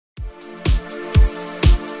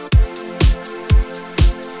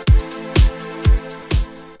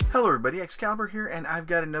Hello everybody, Exalibur here, and I've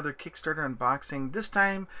got another Kickstarter unboxing. This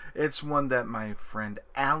time, it's one that my friend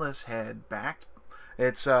Alice had backed.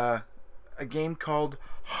 It's a game called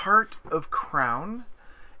Heart of Crown,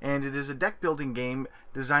 and it is a deck building game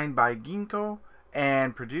designed by Ginkgo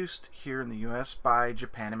and produced here in the US by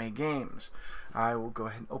Japanime Games. I will go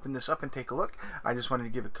ahead and open this up and take a look. I just wanted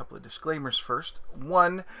to give a couple of disclaimers first.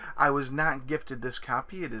 One, I was not gifted this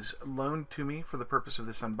copy. It is loaned to me for the purpose of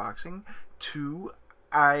this unboxing. Two,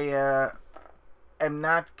 I am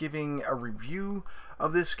not giving a review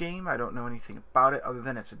of this game. I don't know anything about it other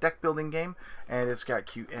than it's a deck building game and it's got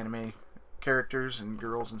cute anime characters and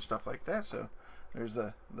girls and stuff like that. So there's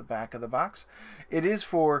the back of the box. It is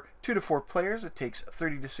for 2 to 4 players. It takes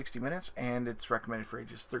 30 to 60 minutes and it's recommended for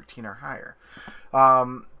ages 13 or higher.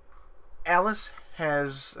 Alice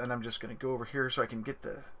has, and I'm just going to go over here so I can get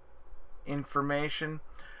the information.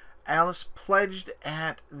 Alice pledged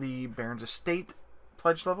at the Baron's Estate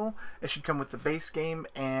pledge level. It should come with the base game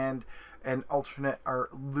and an alternate or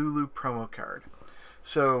Lulu promo card.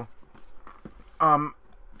 So, and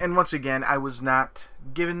once again, I was not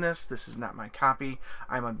given this. This is not my copy.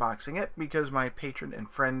 I'm unboxing it because my patron and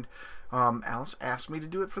friend Alice asked me to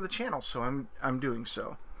do it for the channel, so I'm doing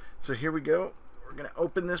so. So here we go. We're gonna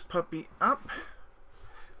open this puppy up.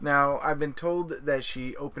 Now I've been told that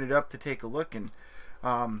she opened it up to take a look, and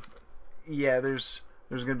yeah, there's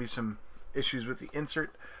gonna be some issues with the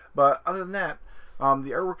insert, but other than that,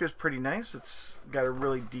 the artwork is pretty nice. It's got a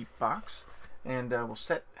really deep box, and we'll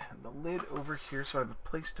set the lid over here so I have a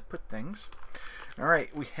place to put things.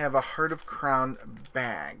 Alright, we have a Heart of Crown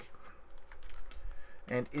bag,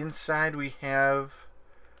 and inside we have,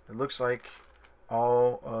 it looks like,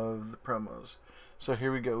 all of the promos. So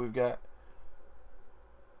here we go. We've got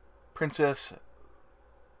Princess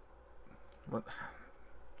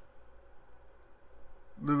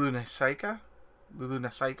Lulu Nasaika.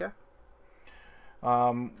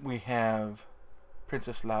 We have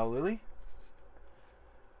Princess Lao Lily,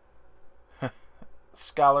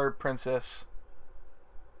 Scholar Princess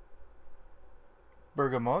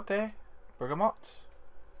Bergamot.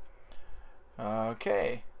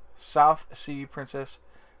 Okay, South Sea Princess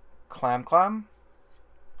Clam,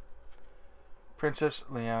 Princess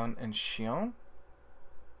Leon and Xion,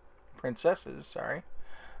 princesses, sorry,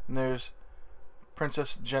 and there's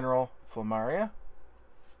Princess General Flamaria,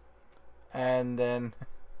 and then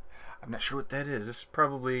I'm not sure what that is. This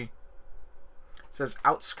probably says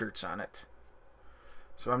Outskirts on it,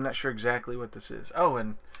 so I'm not sure exactly what this is. Oh,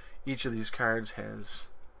 and each of these cards has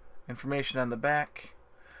information on the back.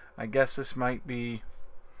 I guess this might be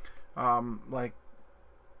like,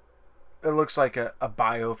 it looks like a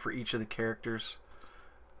bio for each of the characters,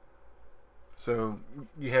 so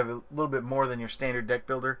you have a little bit more than your standard deck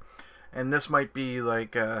builder. And this might be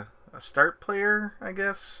like a start player, I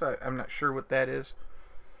guess. I'm not sure what that is.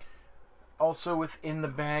 Also within the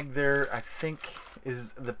bag there, I think,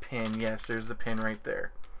 is the pin. Yes, there's the pin right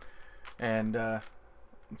there. And let's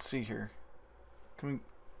see here. Can we,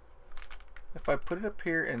 if I put it up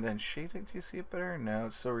here and then shade it, do you see it better? No,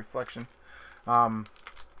 it's still reflection. And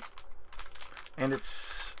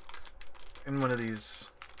it's in one of these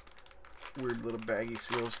weird little baggy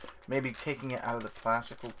seals. Maybe taking it out of the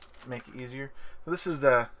plastic will make it easier. So this is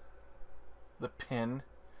the pin.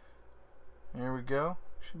 There we go.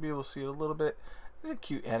 Should be able to see it a little bit. It's a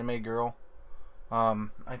cute anime girl.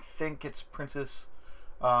 I think it's Princess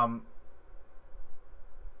Lulu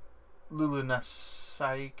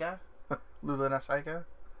Nasaika. Lulu Nasaika.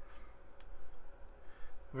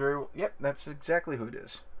 Very well. Yep, that's exactly who it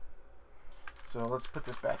is. So let's put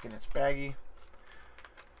this back in its baggie.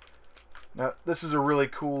 Now, this is a really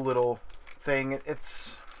cool little thing.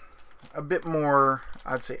 It's a bit more,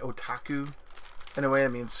 I'd say, otaku in a way. I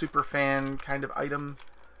mean, super fan kind of item.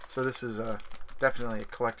 So this is definitely a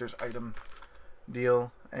collector's item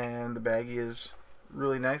deal. And the baggie is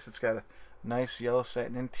really nice. It's got a nice yellow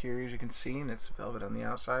satin interior, as you can see, and it's velvet on the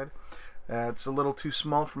outside. It's a little too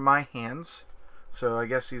small for my hands, so I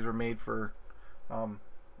guess these were made for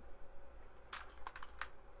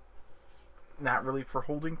not really for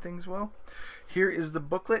holding things well. Here is the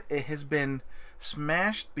booklet. It has been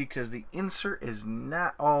smashed because the insert is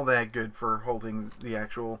not all that good for holding the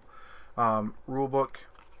actual rule book.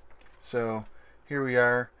 So here we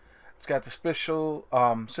are. It's got the special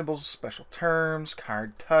symbols, special terms,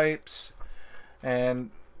 card types,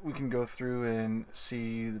 and we can go through and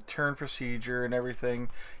see the turn procedure and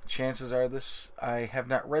everything. Chances are this, I have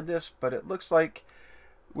not read this, but it looks like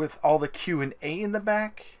with all the Q&A in the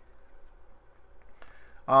back,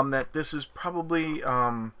 that this is probably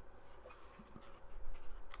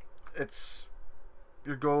it's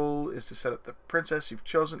Your goal is to set up the princess you've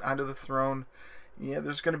chosen onto the throne. Yeah,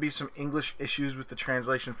 there's going to be some English issues with the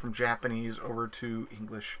translation from Japanese over to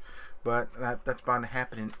English, but that's bound to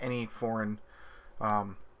happen in any foreign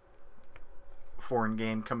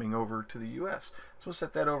game coming over to the U.S. So we'll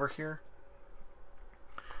set that over here.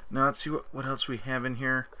 Now let's see what else we have in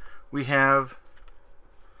here. We have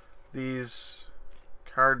these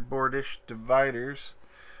cardboardish dividers.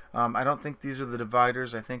 I don't think these are the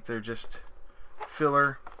dividers. I think they're just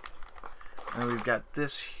filler. And we've got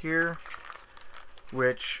this here,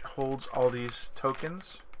 which holds all these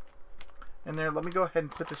tokens in there. Let me go ahead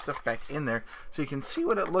and put this stuff back in there so you can see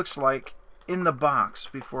what it looks like in the box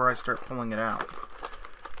before I start pulling it out.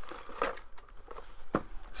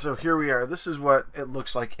 So here we are. This is what it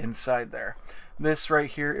looks like inside there. This right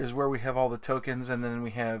here is where we have all the tokens, and then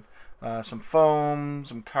we have some foam,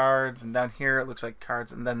 some cards, and down here it looks like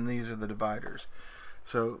cards, and then these are the dividers.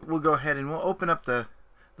 So we'll go ahead and we'll open up the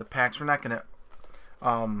packs. We're not going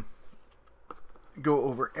to go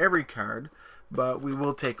over every card, but we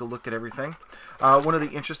will take a look at everything. One of the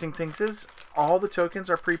interesting things is all the tokens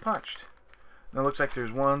are pre-punched. And it looks like there's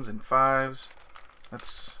 1s and 5s.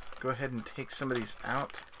 Let's go ahead and take some of these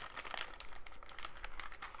out.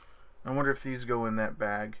 I wonder if these go in that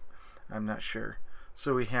bag. I'm not sure.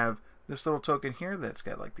 So we have this little token here that's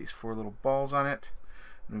got like these 4 little balls on it.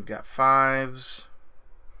 And we've got 5s.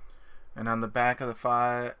 And on the back of the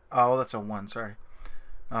 5, oh, that's a 1, sorry.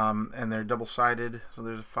 And they're double-sided, so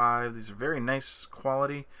there's a 5. These are very nice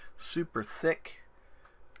quality, super thick.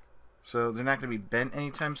 So they're not going to be bent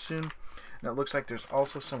anytime soon. And it looks like there's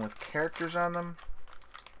also some with characters on them.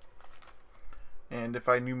 And if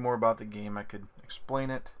I knew more about the game, I could explain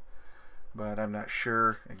it. But I'm not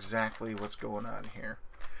sure exactly what's going on here.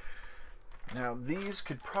 Now, these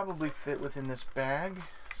could probably fit within this bag.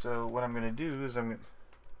 So what I'm going to do is I'm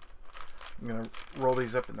going to roll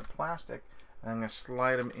these up in the plastic. And I'm going to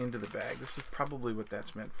slide them into the bag. This is probably what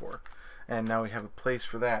that's meant for. And now we have a place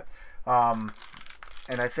for that. And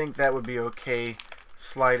I think that would be okay,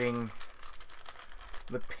 sliding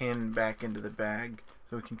the pin back into the bag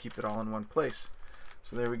so we can keep it all in one place.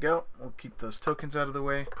 So there we go. We'll keep those tokens out of the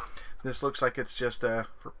way. This looks like it's just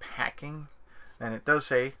for packing, and it does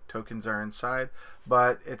say tokens are inside,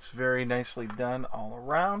 but it's very nicely done all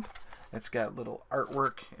around. It's got little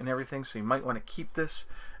artwork and everything, so you might want to keep this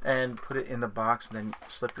and put it in the box and then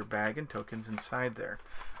slip your bag and tokens inside there,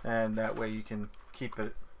 and that way you can keep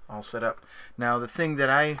it all set up. Now, the thing that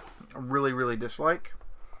I really dislike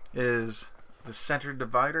is the center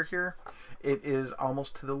divider here. It is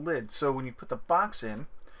almost to the lid, so when you put the box in,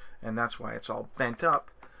 and that's why it's all bent up,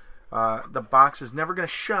 the box is never going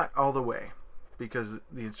to shut all the way because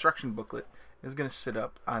the instruction booklet is going to sit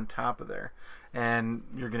up on top of there, and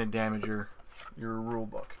you're going to damage your rule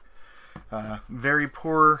book. Very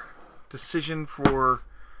poor decision for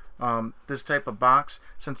this type of box,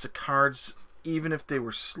 since the cards, even if they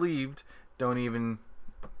were sleeved, don't even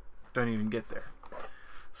get there.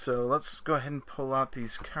 So let's go ahead and pull out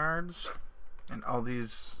these cards and all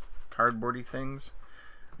these cardboardy things,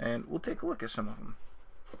 and we'll take a look at some of them.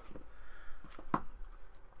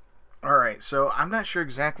 Alright, so I'm not sure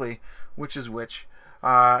exactly which is which.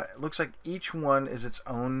 It looks like each one is its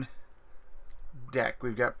own deck.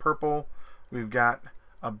 We've got purple, we've got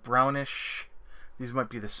a brownish, these might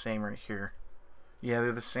be the same right here. Yeah,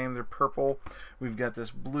 they're the same, they're purple. We've got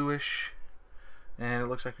this bluish, and it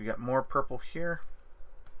looks like we got more purple here.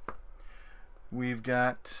 We've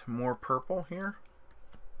got more purple here,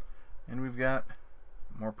 and we've got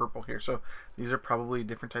more purple here. So these are probably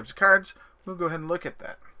different types of cards. We'll go ahead and look at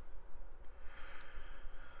that.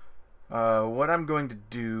 What I'm going to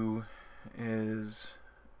do is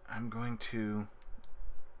I'm going to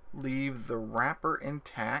leave the wrapper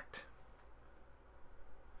intact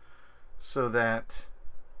so that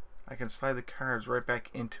I can slide the cards right back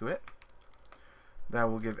into it. That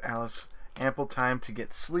will give Alice ample time to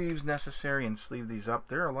get sleeves necessary and sleeve these up.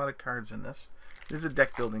 There are a lot of cards in this. This is a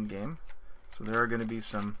deck building game, so there are going to be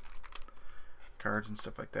some cards and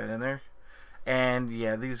stuff like that in there. And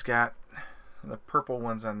yeah, these got the purple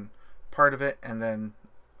ones on part of it, and then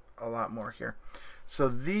a lot more here. So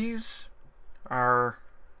these are,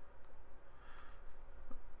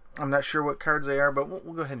 I'm not sure what cards they are, but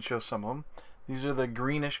we'll go ahead and show some of them. These are the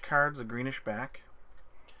greenish cards, the greenish back.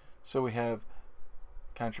 So we have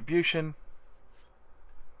contribution,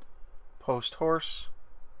 post horse,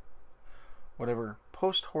 whatever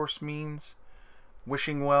post horse means,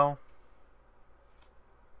 wishing well,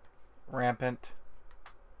 rampant.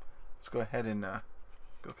 Let's go ahead and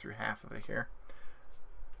go through half of it here.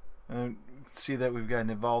 And see that we've got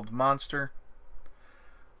an evolved monster,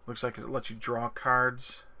 Looks like it lets you draw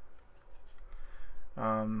cards.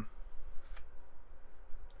 And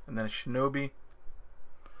then a shinobi.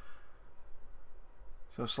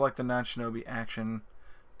 So select the non-shinobi action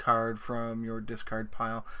card from your discard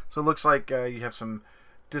pile. So it looks like you have some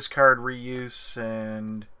discard reuse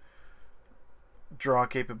and draw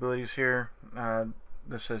capabilities here.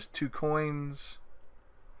 This says 2 coins.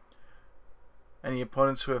 Any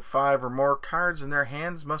opponents who have 5 or more cards in their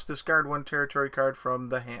hands must discard 1 territory card from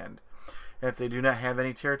the hand. If they do not have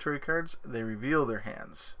any territory cards, they reveal their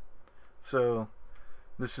hands. So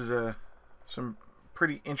this is some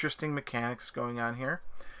pretty interesting mechanics going on here.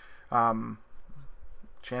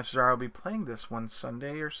 Chances are I'll be playing this one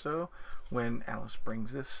Sunday or so when Alice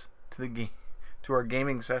brings this to the game, to our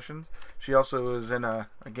gaming sessions. She also is in a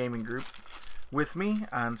gaming group with me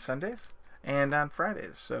on Sundays and on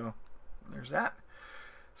Fridays. So there's that.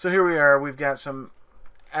 So here we are. We've got some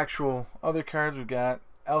actual other cards. We've got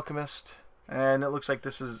Alchemist, and it looks like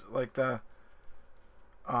this is like the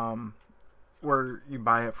where you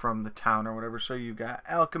buy it from the town or whatever. So you've got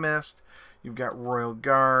Alchemist, you've got Royal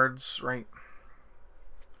Guards, right?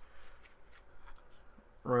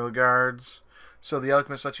 Royal Guards. So the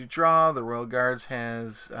Alchemist lets you draw. The Royal Guards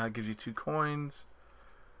has gives you 2 coins.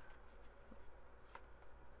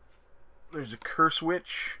 There's a Curse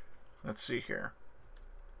Witch. Let's see here.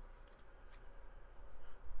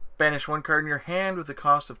 Banish 1 card in your hand with the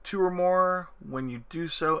cost of 2 or more. When you do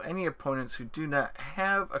so, any opponents who do not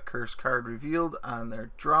have a curse card revealed on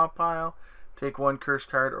their draw pile, take 1 curse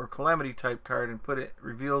card or calamity type card and put it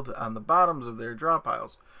revealed on the bottoms of their draw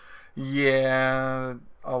piles. Yeah,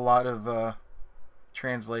 a lot of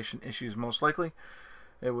translation issues most likely.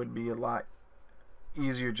 It would be a lot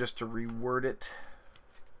easier just to reword it.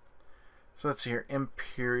 So let's see here.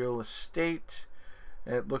 Imperial Estate.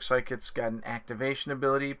 It looks like it's got an activation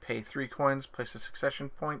ability. Pay 3 coins, place a succession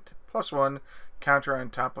point, +1, counter on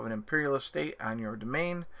top of an Imperial Estate on your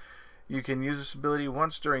domain. You can use this ability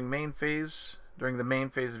once during the main phase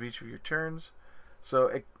of each of your turns. So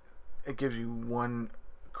it gives you 1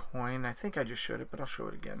 coin. I think I just showed it, but I'll show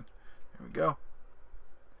it again. There we go.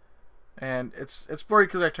 And it's blurry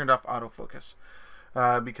because I turned off autofocus.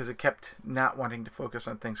 Because it kept not wanting to focus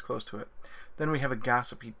on things close to it. Then we have a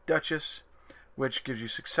Gossipy Duchess, which gives you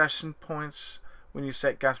succession points. When you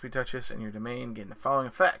set Gossipy Duchess in your domain, gain the following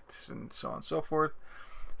effects, and so on and so forth.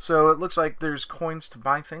 So it looks like there's coins to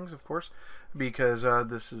buy things, of course, because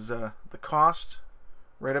this is the cost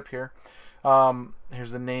right up here.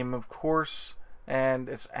 Here's the name, of course, and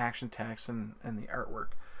it's action text and the artwork.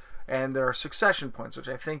 And there are succession points, which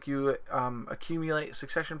I think you accumulate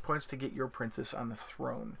succession points to get your princess on the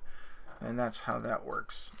throne. And that's how that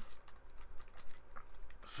works.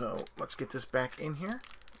 So let's get this back in here.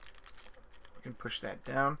 We can push that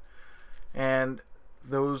down. And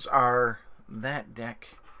those are that deck.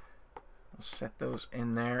 We'll set those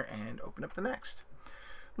in there and open up the next.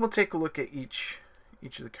 We'll take a look at each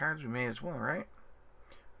of the cards we made as well, right?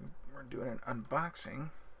 We're doing an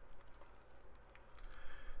unboxing.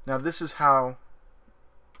 Now this is how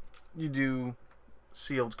you do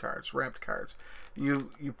sealed cards, wrapped cards. You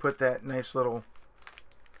put that nice little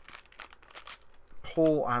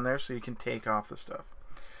pull on there so you can take off the stuff.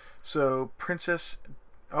 So princess,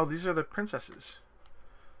 oh, these are the princesses.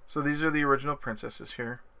 So these are the original princesses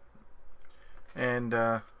here. And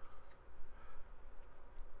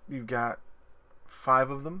you've got 5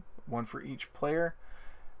 of them, 1 for each player.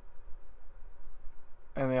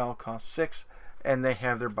 And they all cost 6. And they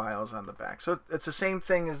have their bios on the back. So it's the same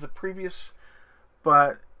thing as the previous,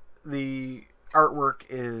 but the artwork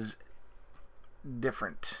is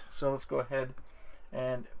different. So let's go ahead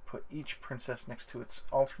and put each princess next to its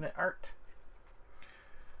alternate art.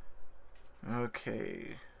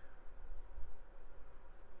 Okay.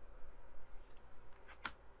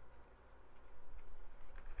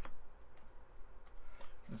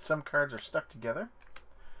 And some cards are stuck together,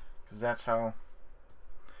 because that's how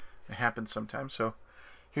it happens sometimes. So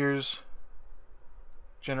here's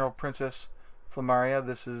General Princess Flamaria.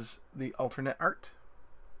 This is the alternate art,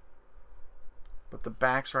 but the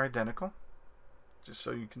backs are identical, just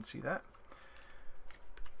so you can see that.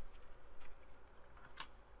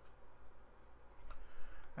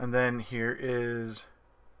 And then here is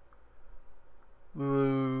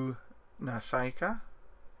Lulu Nasaika.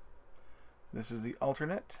 This is the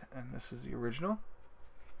alternate, and this is the original.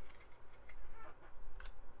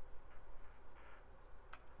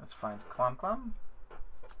 Let's find Clam Clam.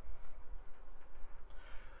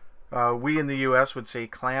 We in the US would say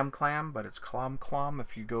Clam Clam, but it's Clam Clam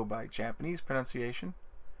if you go by Japanese pronunciation.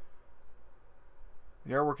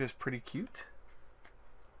 The artwork is pretty cute.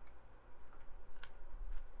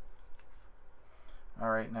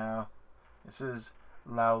 Alright, now this is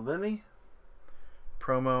Lao Lily,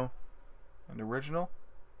 promo and original.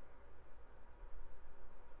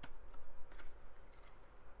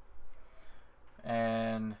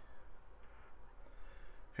 And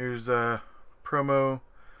here's a promo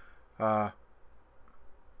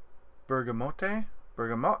Bergamote.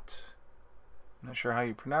 I'm not sure how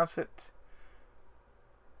you pronounce it.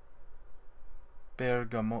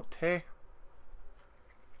 Bergamote.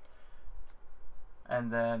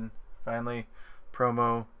 And then finally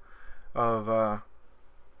promo of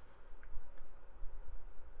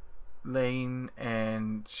Lane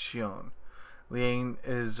and Shion. Lane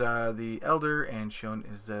is the elder and Shion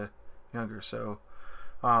is the younger. So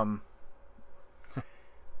I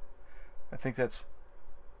think that's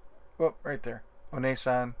right there.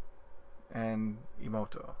 One-san and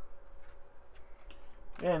Imoto.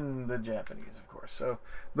 In the Japanese, of course. So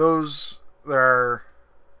those, there are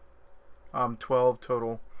 12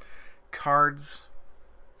 total cards.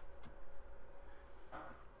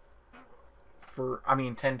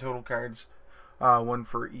 10 total cards. One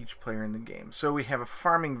for each player in the game. So we have a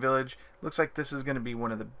farming village. Looks like this is going to be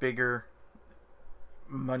one of the bigger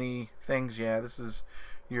money things. Yeah, this is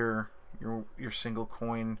your single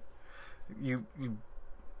coin.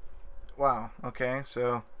 Wow. Okay,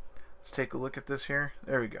 so let's take a look at this here.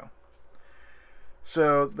 There we go.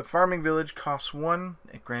 So the farming village costs 1.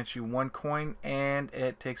 It grants you 1 coin, and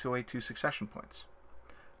it takes away 2 succession points.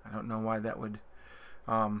 I don't know why that would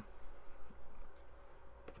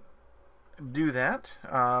do that.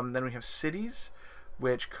 Then we have cities,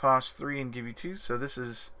 which cost 3 and give you 2. So this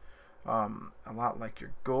is a lot like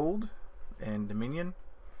your gold and Dominion.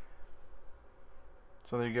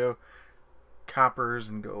 So there you go. Coppers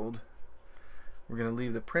and gold. We're going to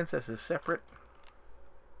leave the princesses separate.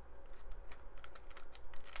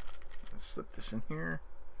 Let's slip this in here.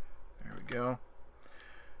 There we go.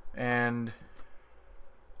 And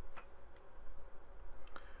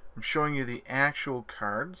I'm showing you the actual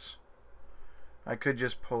cards. I could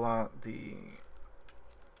just pull out the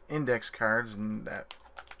index cards and that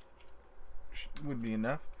would be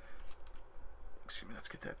enough. Excuse me, let's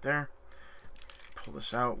get that there. Pull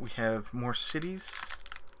this out. We have more cities.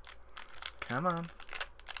 Come on.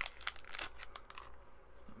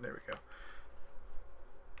 There we go.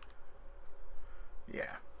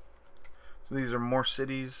 Yeah. So these are more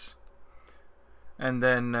cities. And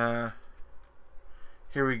then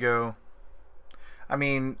here we go.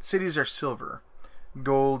 Cities are silver.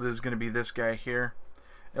 Gold is going to be this guy here.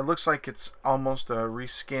 It looks like it's almost a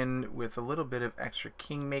reskin with a little bit of extra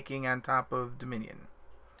king making on top of Dominion.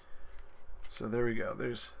 So there we go.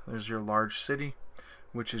 There's your large city,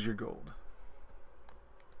 which is your gold.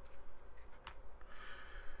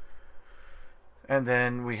 And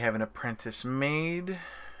then we have an apprentice maid,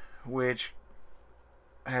 which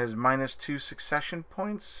has -2 succession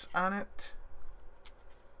points on it.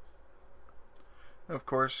 Of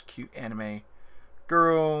course, cute anime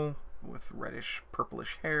girl with reddish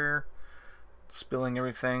purplish hair, spilling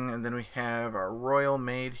everything. And then we have our royal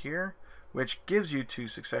maid here, which gives you 2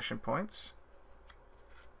 succession points.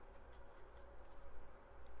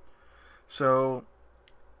 So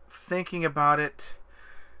thinking about it,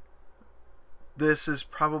 this is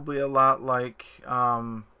probably a lot like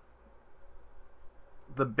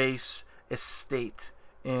the base estate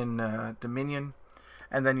in Dominion.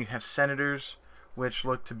 And then you have senators, which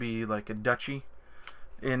look to be like a duchy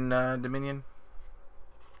in Dominion.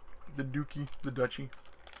 The duchy, the duchy.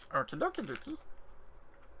 Archiduchy.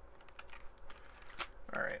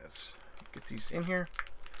 Alright, let's get these in here.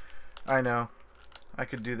 I know, I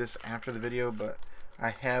could do this after the video, but I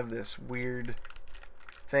have this weird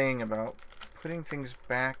thing about putting things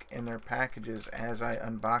back in their packages as I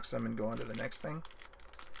unbox them and go on to the next thing.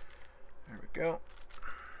 There we go.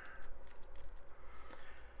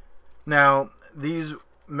 Now, these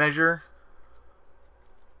measure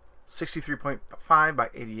 63.5 by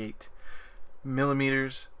 88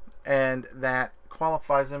 millimeters, and that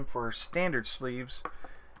qualifies them for standard sleeves.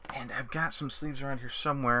 And I've got some sleeves around here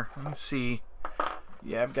somewhere. Let me see.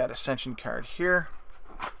 Yeah, I've got Ascension card here.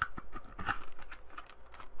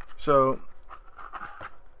 So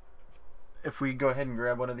if we go ahead and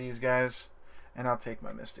grab one of these guys, and I'll take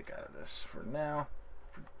my Mystic out of this for now,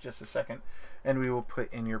 for just a second, and we will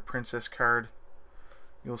put in your Princess card.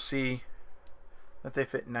 You'll see that they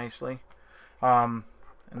fit nicely. And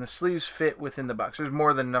the sleeves fit within the box. There's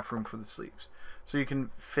more than enough room for the sleeves. So you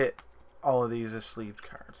can fit all of these as sleeved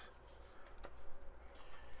cards.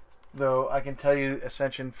 Though I can tell you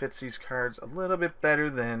Ascension fits these cards a little bit better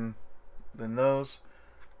than those.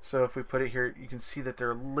 So if we put it here, you can see that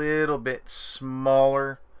they're a little bit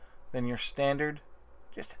smaller than your standard.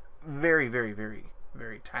 Just very, very, very,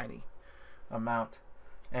 very tiny amount.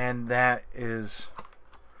 And that is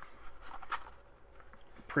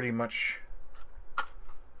pretty much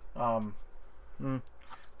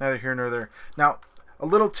neither here nor there. Now, a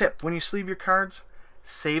little tip. When you sleeve your cards,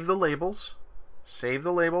 save the labels. Save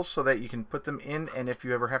the labels so that you can put them in, and if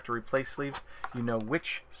you ever have to replace sleeves, you know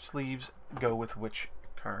which sleeves go with which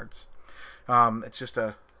cards. It's just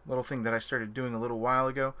a little thing that I started doing a little while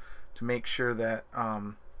ago to make sure that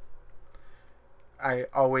I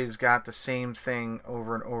always got the same thing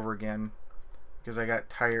over and over again, because I got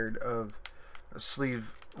tired of a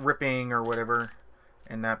sleeve ripping or whatever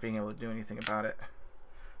and not being able to do anything about it.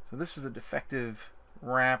 So this is a defective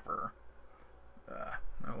wrapper.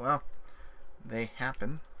 Oh well, they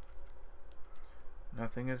happen.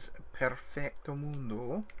 Nothing is perfecto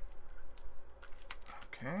mundo.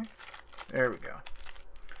 Okay, there we go.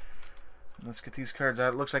 Let's get these cards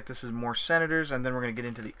out. It looks like this is more senators, and then we're going to get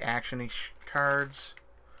into the action-y cards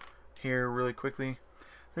here really quickly.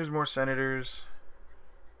 There's more senators.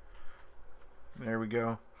 There we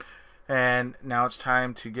go. And now it's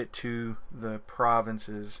time to get to the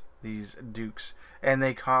provinces, these dukes. And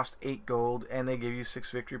they cost 8 gold, and they give you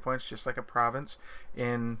 6 victory points, just like a province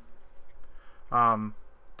in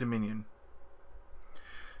Dominion.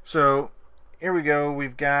 So here we go.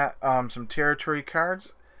 We've got some territory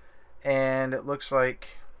cards. And it looks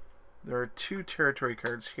like there are 2 territory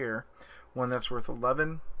cards here. One that's worth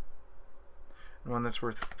 11 and one that's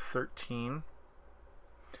worth 13.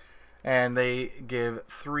 And they give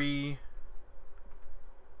 3...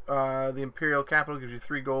 the Imperial Capital gives you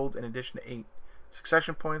 3 gold in addition to 8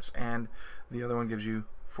 succession points, and the other one gives you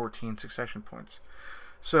 14 succession points.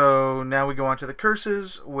 So now we go on to the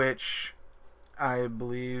curses, which I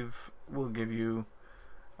believe will give you...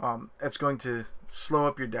 it's going to slow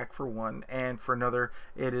up your deck for one, and for another,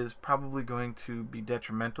 it is probably going to be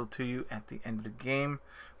detrimental to you at the end of the game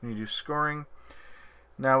when you do scoring.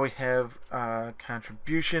 Now we have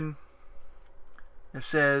contribution. It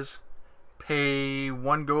says pay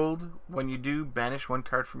 1 gold. When you do, banish 1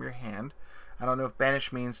 card from your hand. I don't know if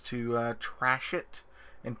banish means to trash it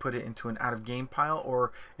and put it into an out-of-game pile,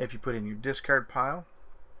 or if you put it in your discard pile.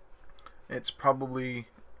 It's probably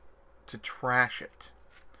to trash it.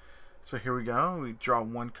 So here we go. We draw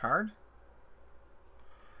 1 card.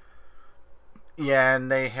 Yeah,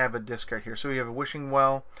 and they have a discard here. So we have a wishing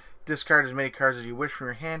well. Discard as many cards as you wish from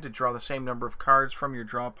your hand to draw the same number of cards from your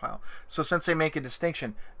draw pile. So since they make a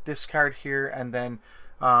distinction, discard here and then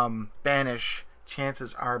banish,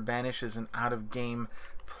 chances are banish is an out-of-game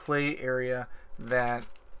play area that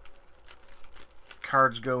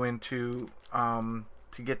cards go into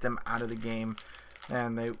to get them out of the game,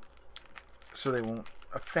 and so they won't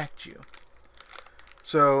affect you.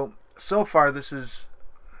 So far this is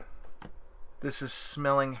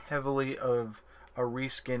smelling heavily of a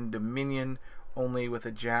reskin Dominion, only with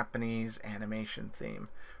a Japanese animation theme.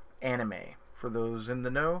 Anime, for those in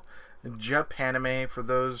the know. Japanime, for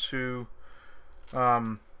those who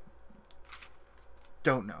don't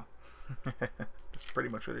know. That's pretty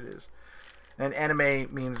much what it is. And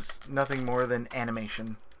anime means nothing more than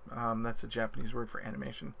animation. That's a Japanese word for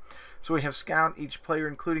animation. So we have Scout. Each player,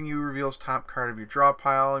 including you, reveals top card of your draw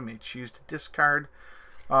pile. You may choose to discard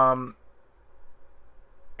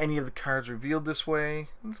any of the cards revealed this way.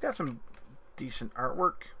 It's got some decent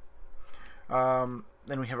artwork.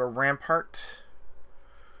 Then we have a Rampart.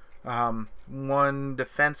 1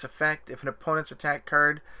 defense effect. If an opponent's attack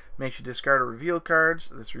card makes you discard or reveal cards,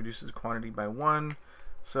 this reduces the quantity by 1.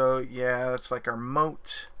 So yeah, that's like our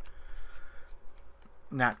moat.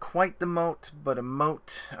 Not quite the moat, but a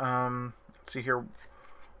moat. Let's see here.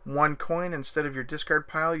 1 coin instead of your discard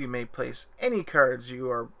pile. You may place any cards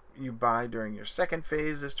you buy during your second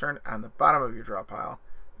phase this turn on the bottom of your draw pile,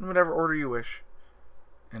 in whatever order you wish,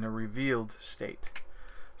 in a revealed state.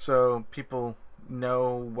 So people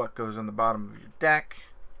know what goes on the bottom of your deck.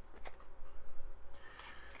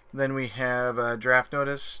 Then we have a draft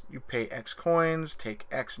notice. You pay X coins, take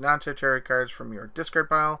X non-territory cards from your discard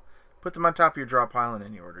pile, put them on top of your draw pile in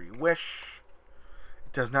any order you wish.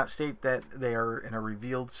 It does not state that they are in a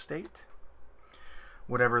revealed state,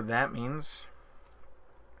 whatever that means.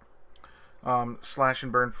 Slash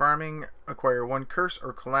and burn farming. Acquire 1 curse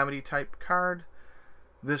or calamity type card.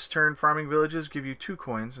 This turn, farming villages give you 2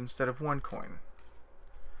 coins instead of 1 coin.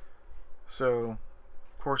 So,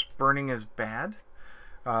 of course, burning is bad.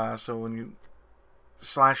 So when you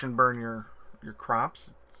slash and burn your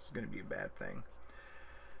crops, it's going to be a bad thing.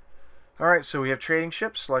 Alright, so we have trading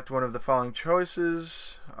ships. Select one of the following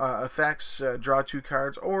choices. Effects, draw 2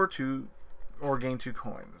 cards or gain 2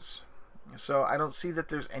 coins. So I don't see that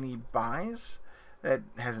there's any buys It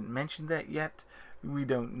hasn't mentioned that yet. We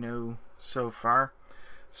don't know so far.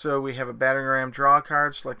 So we have a battering ram, draw a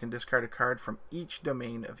card, select and discard a card from each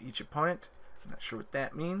domain of each opponent. I'm not sure what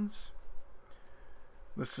that means.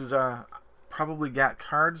 This is probably got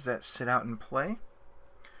cards that sit out and play.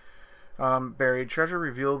 Buried treasure,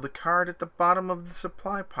 reveal the card at the bottom of the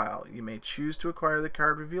supply pile. You may choose to acquire the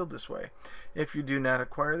card revealed this way. If you do not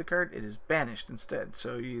acquire the card, it is banished instead.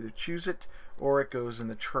 So you either choose it or it goes in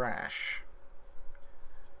the trash.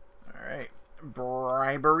 Alright.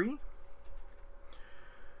 Bribery.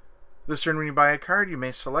 This turn when you buy a card, you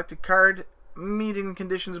may select a card meeting the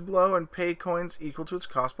conditions below and pay coins equal to its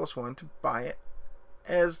cost plus 1 to buy it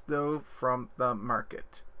as though from the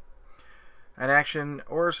market. An action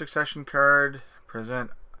or succession card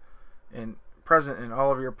present in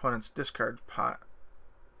all of your opponent's discard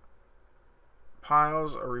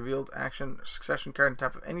piles, a revealed action or succession card on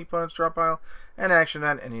top of any opponent's draw pile, and action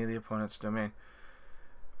on any of the opponent's domain.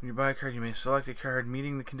 When you buy a card, you may select a card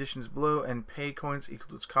meeting the conditions below and pay coins equal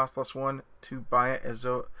to its cost plus 1 to buy it as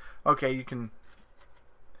though... Okay,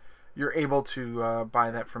 you're able to buy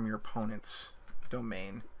that from your opponent's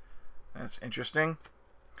domain. That's interesting.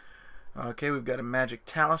 Okay, we've got a magic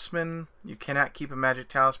talisman. You cannot keep a magic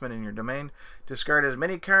talisman in your domain. Discard as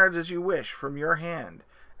many cards as you wish from your hand.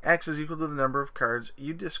 X is equal to the number of cards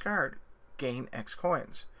you discard. Gain X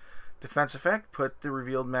coins. Defense effect, put the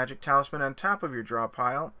revealed magic talisman on top of your draw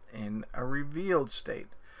pile in a revealed state.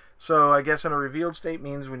 So I guess in a revealed state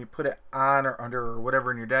means when you put it on or under or whatever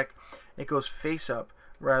in your deck, it goes face up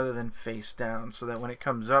rather than face down, so that when it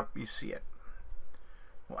comes up, you see it.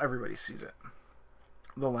 Well, everybody sees it.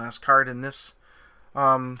 The last card in this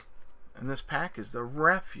pack is the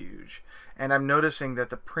Refuge, and I'm noticing that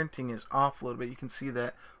the printing is off a little bit. You can see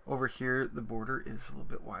that over here the border is a little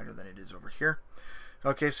bit wider than it is over here.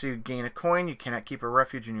 Okay, so you gain a coin. You cannot keep a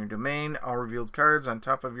refuge in your domain. All revealed cards on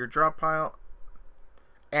top of your draw pile.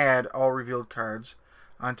 Add all revealed cards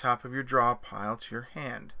on top of your draw pile to your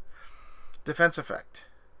hand. Defense effect.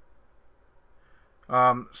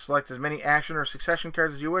 Select as many action or succession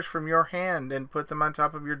cards as you wish from your hand and put them on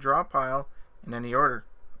top of your draw pile in any order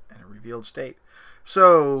in a revealed state.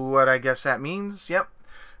 So what I guess that means, yep,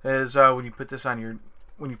 is when you put this on your,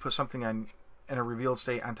 when you put something on in a revealed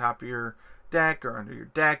state on top of your deck or under your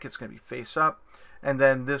deck, it's going to be face up, and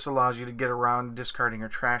then this allows you to get around discarding or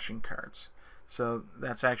trashing cards. So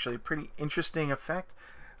that's actually a pretty interesting effect.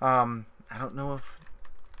 I don't know if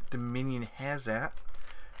Dominion has that.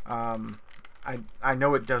 I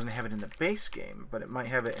know it doesn't have it in the base game, but it might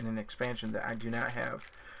have it in an expansion that I do not have.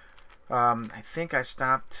 I think I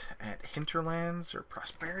stopped at Hinterlands or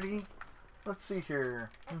Prosperity. Let's see here.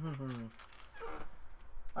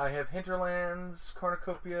 I have Hinterlands,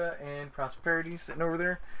 Cornucopia, and Prosperity sitting over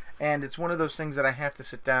there. And it's one of those things that I have to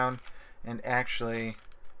sit down and actually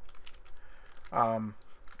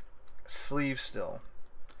sleeve still.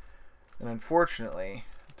 And unfortunately,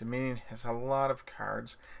 Dominion has a lot of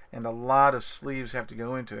cards, and a lot of sleeves have to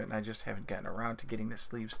go into it, and I just haven't gotten around to getting the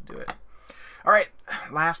sleeves to do it. Alright,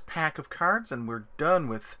 last pack of cards, and we're done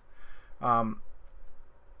with the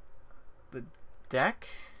deck.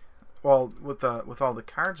 Well, with all the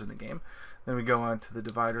cards in the game. Then we go on to the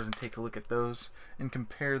dividers and take a look at those and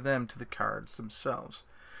compare them to the cards themselves.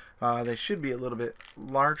 They should be a little bit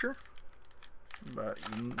larger, but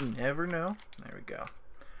you never know. There we go.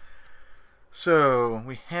 So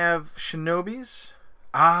we have Shinobis.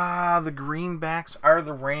 Ah, the greenbacks are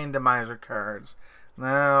the randomizer cards.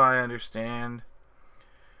 Now I understand.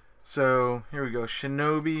 So here we go.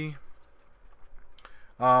 Shinobi.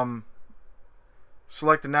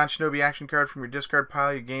 Select a non-Shinobi action card from your discard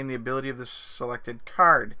pile. You gain the ability of the selected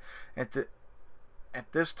card. At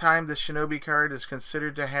this time, the Shinobi card is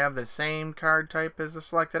considered to have the same card type as the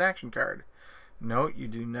selected action card. Note, you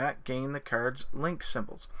do not gain the card's link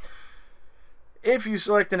symbols. If you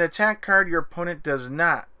select an attack card, your opponent does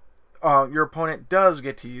not. Your opponent does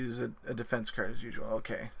get to use a defense card as usual.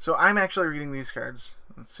 Okay, so I'm actually reading these cards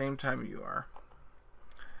at the same time you are.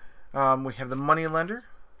 We have the Moneylender.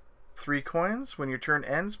 3 coins. When your turn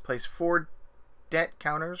ends, place 4 debt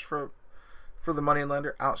counters for the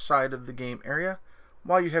Moneylender outside of the game area.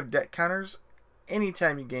 While you have debt counters,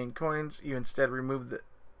 anytime you gain coins, you instead remove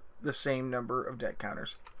the same number of debt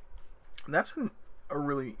counters. That's a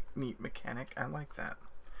really neat mechanic. I like that.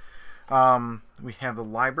 We have the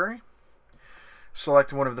Library.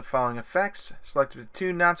 Select one of the following effects. Select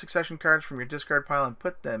 2 non-succession cards from your discard pile and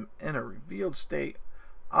put them in a revealed state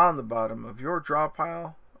on the bottom of your draw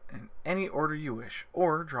pile in any order you wish,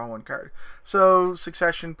 or draw 1 card. So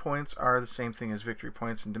succession points are the same thing as victory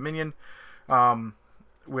points in Dominion,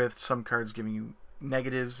 with some cards giving you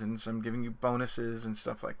negatives and some giving you bonuses and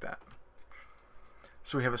stuff like that.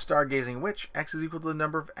 So we have a Stargazing Witch. X is equal to the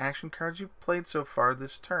number of action cards you've played so far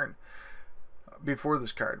this turn. Before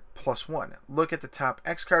this card, +1. Look at the top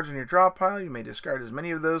X cards in your draw pile. You may discard as many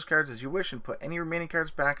of those cards as you wish and put any remaining cards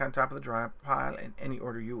back on top of the draw pile in any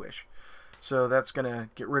order you wish. So that's going to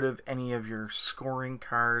get rid of any of your scoring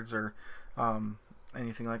cards or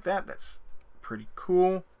anything like that. That's pretty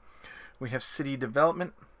cool. We have City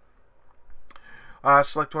Development.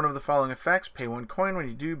 Select one of the following effects. Pay 1 coin. When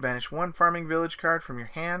you do, banish 1 Farming Village card from your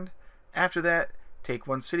hand. After that, take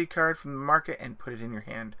 1 city card from the market and put it in your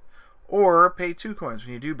hand. Or pay 2 coins.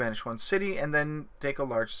 When you do, banish 1 city and then take a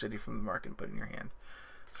large city from the market and put it in your hand.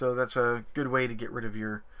 So that's a good way to get rid of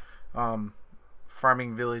your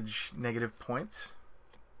Farming Village negative points.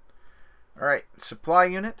 Alright, Supply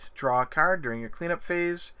Unit. Draw a card during your cleanup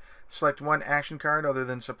phase. Select 1 action card other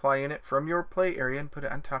than Supply Unit from your play area and put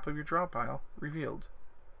it on top of your draw pile. Revealed.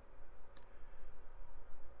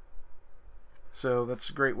 So that's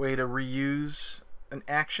a great way to reuse an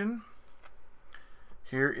action.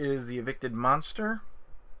 Here is the Evicted Monster.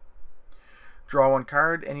 Draw 1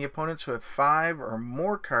 card. Any opponents who have 5 or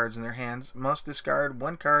more cards in their hands must discard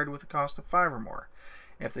 1 card with a cost of 5 or more.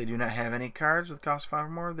 If they do not have any cards with a cost of 5 or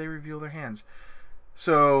more, they reveal their hands.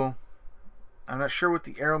 So, I'm not sure what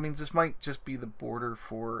the arrow means. This might just be the border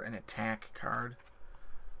for an attack card.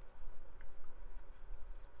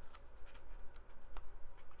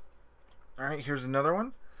 Alright, here's another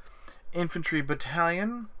one. Infantry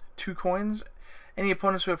Battalion. 2 coins. Any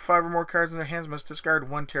opponents who have 5 or more cards in their hands must discard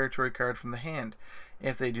 1 territory card from the hand.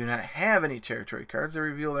 If they do not have any territory cards, they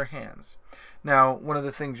reveal their hands. Now, one of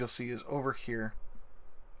the things you'll see is over here,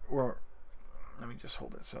 or let me just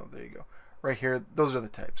hold it, so there you go. Right here, those are the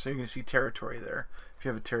types. So you can see territory there if you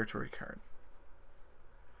have a territory card.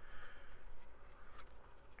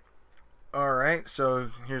 Alright,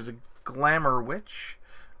 so here's a Glamour Witch.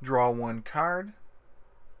 Draw 1 card.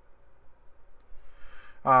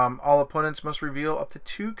 All opponents must reveal up to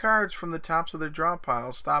 2 cards from the tops of their draw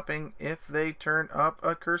piles, stopping if they turn up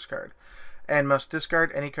a curse card, and must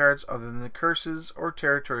discard any cards other than the curses or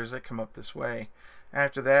territories that come up this way.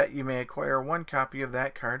 After that, you may acquire 1 copy of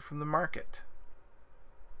that card from the market.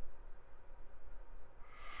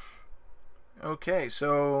 Okay,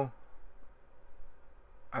 so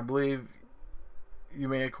I believe you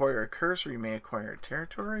may acquire a curse or you may acquire a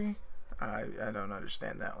territory. I don't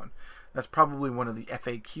understand that one. That's probably one of the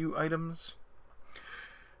FAQ items.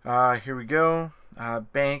 Here we go.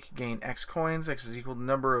 Bank, gain X coins. X is equal to the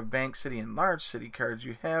number of bank, city, and large city cards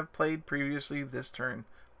you have played previously this turn,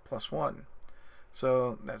 +1.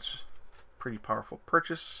 So that's a pretty powerful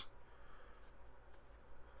purchase.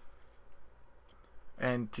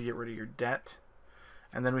 And to get rid of your debt.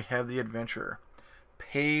 And then we have the Adventurer.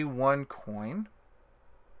 Pay 1 coin.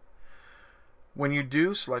 When you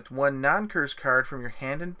do, select 1 non-curse card from your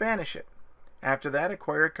hand and banish it. After that,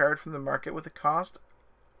 acquire a card from the market with a cost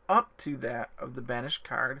up to that of the banished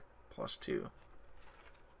card, +2.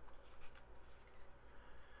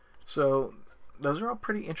 So, those are all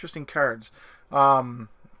pretty interesting cards. I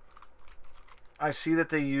see that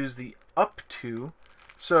they use the up to.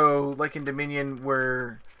 So, like in Dominion,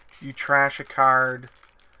 where you trash a card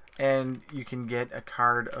and you can get a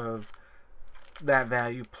card of that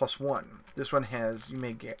value +1. This one has, you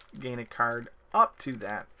may gain a card up to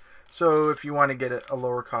that. So if you want to get a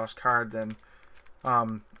lower cost card, then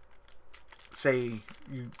say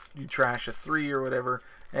you trash a 3 or whatever,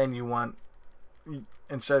 and you want,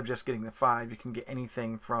 instead of just getting the 5, you can get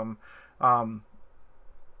anything from a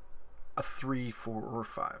 3, 4, or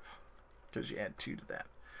 5, because you add 2 to that.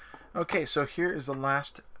 Okay, so here is the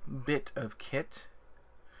last bit of kit,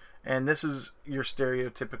 and this is your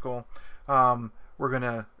stereotypical. We're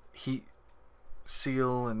gonna heat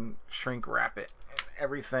seal and shrink wrap it and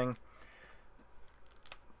everything.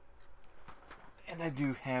 And I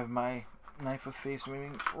do have my knife of face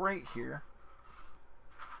moving right here.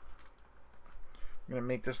 I'm gonna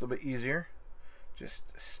make this a little bit easier.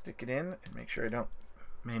 Just stick it in and make sure I don't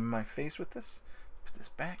maim my face with this. Put this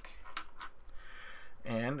back.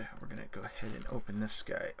 And we're gonna go ahead and open this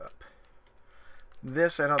guy up.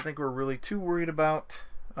 This I don't think we're really too worried about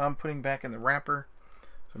putting back in the wrapper.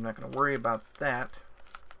 So I'm not going to worry about that.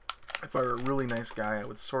 If I were a really nice guy, I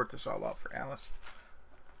would sort this all out for Alice.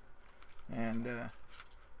 And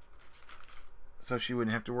so she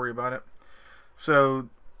wouldn't have to worry about it. So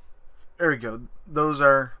there we go.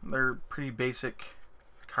 They're pretty basic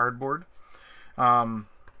cardboard. And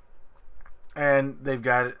they've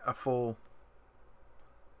got a full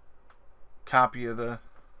copy of the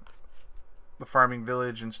farming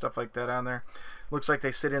village and stuff like that on there. Looks like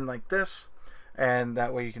they sit in like this. and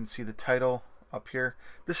that way you can see the title up here.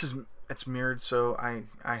 It's mirrored, so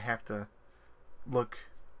I have to look.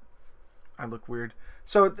 I look weird.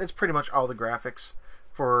 So it's pretty much all the graphics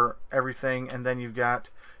for everything, and then you've got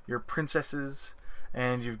your princesses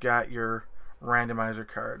and you've got your randomizer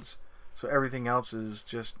cards. So everything else is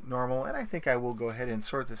just normal, and I think I will go ahead and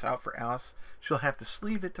sort this out for Alice. She'll have to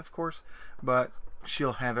sleeve it, of course, but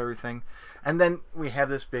she'll have everything. And then we have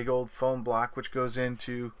this big old foam block which goes in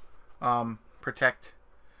to protect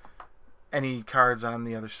any cards on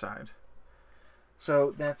the other side.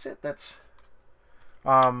 So that's it. That's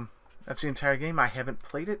the entire game. I haven't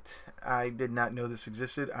played it. I did not know this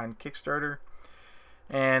existed on Kickstarter.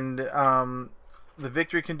 And the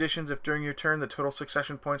victory conditions: if during your turn the total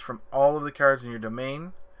succession points from all of the cards in your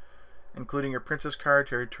domain, including your princess card,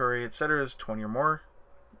 territory, etc., is 20 or more,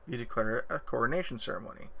 you declare a coronation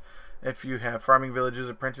ceremony. If you have farming villages,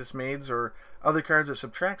 apprentice maids, or other cards that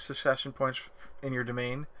subtract succession points in your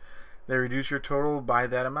domain, they reduce your total by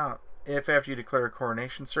that amount. If after you declare a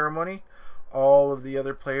coronation ceremony, all of the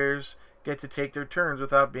other players get to take their turns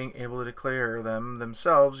without being able to declare them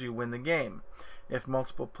themselves, you win the game. If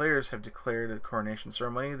multiple players have declared a coronation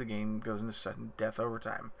ceremony, the game goes into sudden death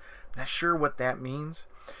overtime. Not sure what that means.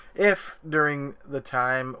 If during the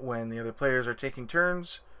time when the other players are taking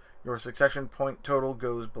turns, your succession point total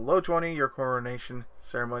goes below 20, your coronation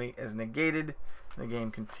ceremony is negated, and the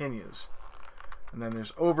game continues. And then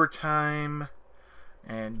there's overtime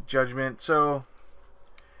and judgment. So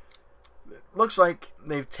it looks like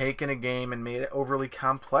they've taken a game and made it overly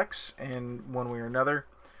complex in one way or another.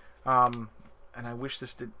 And I wish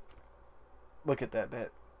this did. Look at that.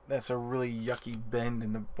 That's a really yucky bend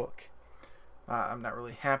in the book. I'm not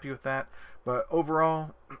really happy with that. But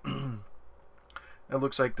overall, it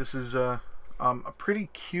looks like this is a pretty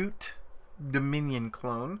cute Dominion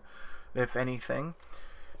clone, if anything.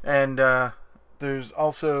 And there's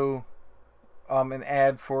also an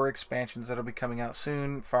ad for expansions that'll be coming out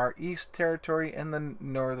soon: Far East Territory and the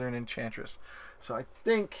Northern Enchantress. So I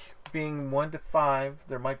think, being 1 to 5,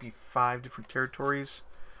 there might be 5 different territories,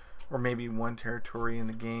 or maybe 1 territory in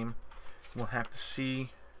the game. We'll have to see.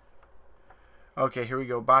 Okay, here we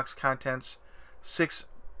go. Box contents: 6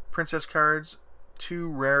 princess cards, 2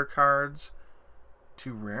 rare cards,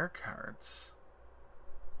 2 rare cards,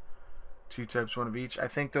 2 types, 1 of each. I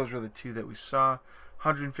think those were the 2 that we saw.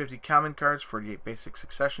 150 common cards, 48 basic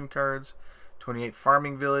succession cards, 28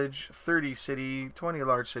 farming village, 30 city, 20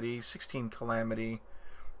 large city, 16 calamity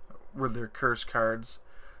were their curse cards,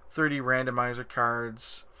 30 randomizer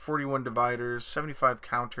cards, 41 dividers, 75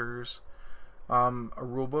 counters, a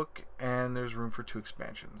rule book, and there's room for 2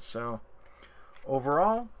 expansions. So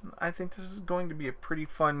overall, I think this is going to be a pretty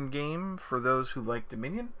fun game for those who like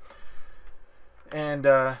Dominion. And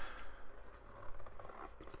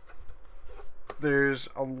there's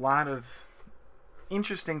a lot of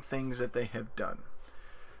interesting things that they have done.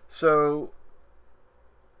 So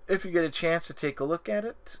if you get a chance to take a look at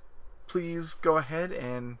it, please go ahead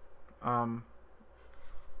and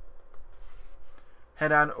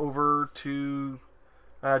head on over to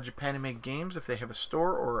Japanime Games if they have a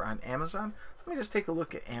store, or on Amazon. Let me just take a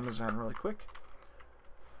look at Amazon really quick.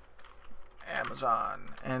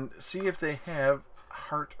 Amazon, and see if they have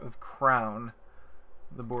Heart of Crown,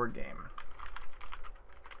 the board game.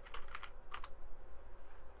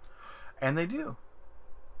 And they do.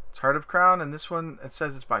 It's Heart of Crown, and this one, it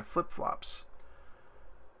says it's by Flip Flops.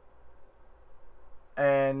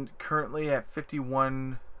 And currently at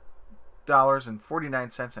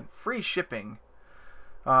 $51.49 and free shipping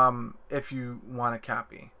if you want a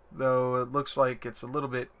copy. Though it looks like it's a little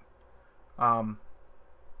bit... no,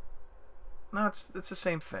 it's the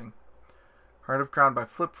same thing. Heart of Crown by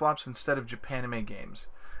Flip Flops instead of Japanime Games.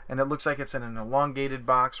 And it looks like it's in an elongated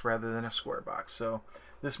box rather than a square box. So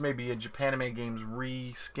this may be a Japanime Games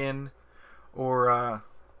reskin, or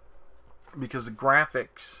because the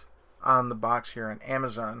graphics on the box here on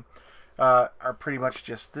Amazon are pretty much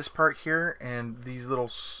just this part here, and these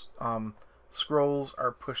little scrolls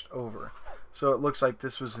are pushed over. So it looks like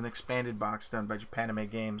this was an expanded box done by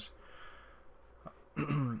Japanime Games,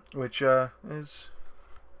 which is,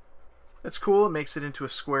 it's cool. It makes it into a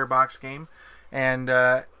square box game, and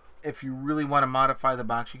if you really want to modify the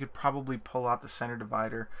box, you could probably pull out the center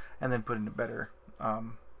divider and then put in a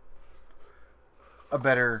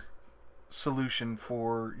better solution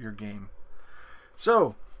for your game.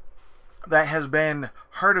 So that has been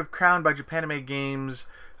Heart of Crown by Japanime Games,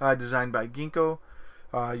 designed by Ginkgo.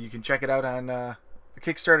 You can check it out on the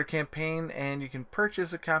Kickstarter campaign, and you can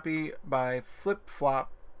purchase a copy by Flip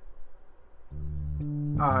Flop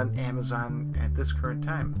on Amazon at this current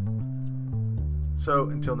time. So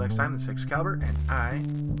until next time, this is Excalibur, and I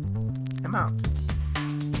am out.